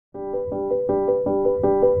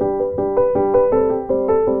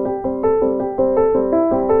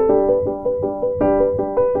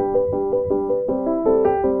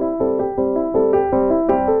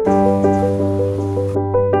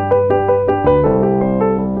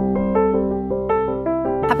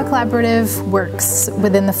Collaborative works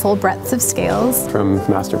within the full breadth of scales. From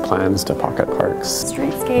master plans to pocket parks.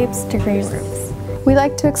 Streetscapes to green roofs. We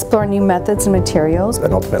like to explore new methods and materials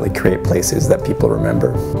and ultimately create places that people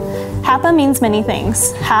remember. Hapa means many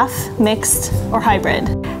things: half, mixed, or hybrid.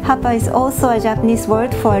 Hapa is also a Japanese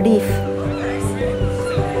word for leaf.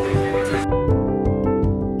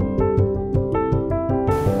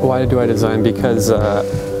 Why do I design? Because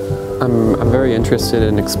I'm very interested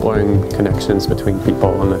in exploring connections between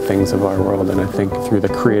people and the things of our world, and I think through the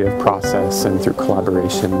creative process and through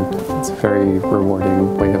collaboration, it's a very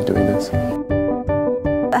rewarding way of doing this.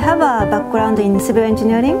 I have a background in civil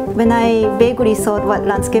engineering. When I vaguely thought what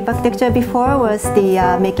landscape architecture before was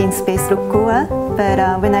the making space look cooler,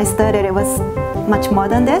 but when I started it was much more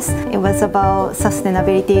than this. It was about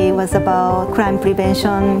sustainability, it was about crime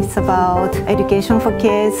prevention, it's about education for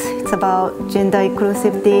kids, it's about gender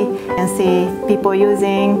inclusivity, and see people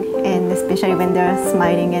using, and especially when they're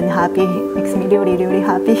smiling and happy, it makes me really, really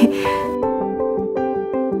happy.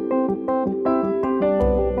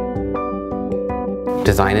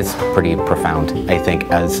 Design is pretty profound, I think,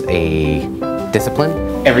 as a discipline.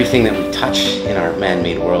 Everything that we touch in our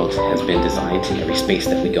man-made world has been designed. Every space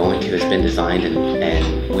that we go into has been designed,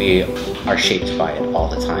 and we are shaped by it all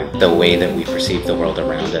the time. The way that we perceive the world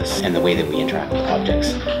around us and the way that we interact with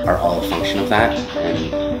objects are all a function of that,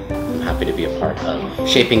 and I'm happy to be a part of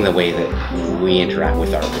shaping the way that we interact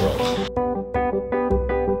with our world.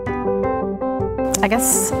 I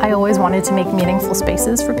guess I always wanted to make meaningful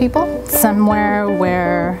spaces for people, somewhere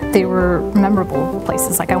where they were memorable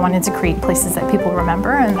places. Like I wanted to create places that people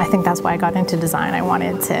remember, and I think that's why I got into design. I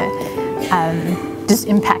wanted to just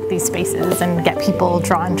impact these spaces and get people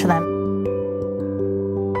drawn to them.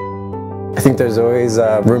 I think there's always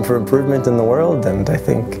room for improvement in the world, and I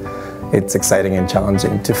think it's exciting and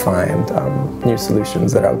challenging to find new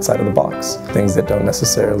solutions that are outside of the box. Things that don't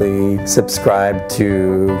necessarily subscribe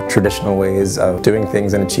to traditional ways of doing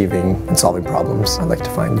things and achieving and solving problems. I like to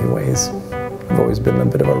find new ways. I've always been a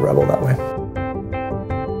bit of a rebel that way.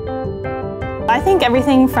 I think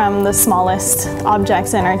everything from the smallest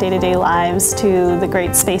objects in our day-to-day lives to the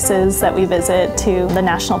great spaces that we visit to the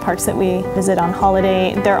national parks that we visit on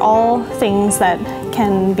holiday, they're all things that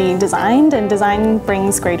can be designed, and design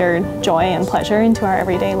brings greater joy and pleasure into our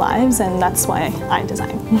everyday lives, and that's why I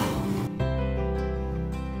design.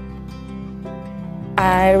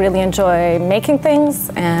 I really enjoy making things,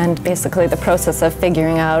 and basically the process of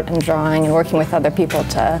figuring out and drawing and working with other people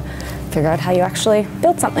to figure out how you actually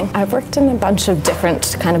build something. I've worked in a bunch of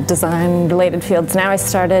different kind of design-related fields. Now I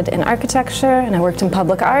started in architecture, and I worked in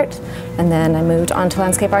public art, and then I moved on to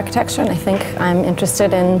landscape architecture, and I think I'm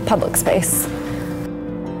interested in public space.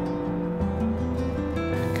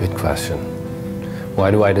 Good question.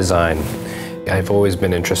 Why do I design? I've always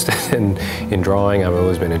been interested in drawing. I've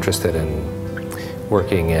always been interested in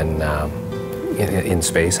working in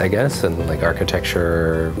space, I guess, and like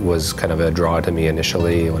architecture was kind of a draw to me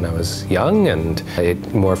initially when I was young, and it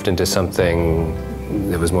morphed into something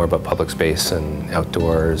that was more about public space and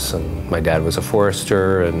outdoors, and my dad was a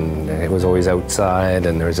forester, and it was always outside,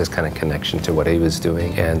 and there was this kind of connection to what he was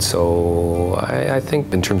doing. And so I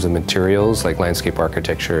think in terms of materials, like landscape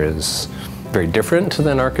architecture is very different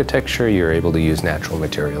than architecture. You're able to use natural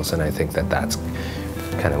materials, and I think that that's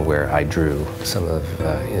kind of where I drew some of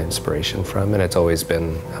inspiration from, and it's always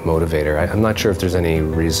been a motivator. I'm not sure if there's any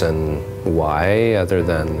reason why, other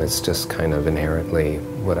than it's just kind of inherently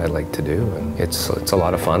what I like to do, and it's a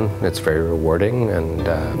lot of fun. It's very rewarding, and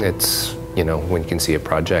it's, you know, when you can see a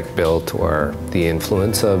project built or the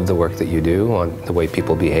influence of the work that you do on the way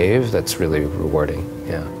people behave, that's really rewarding.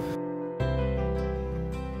 Yeah.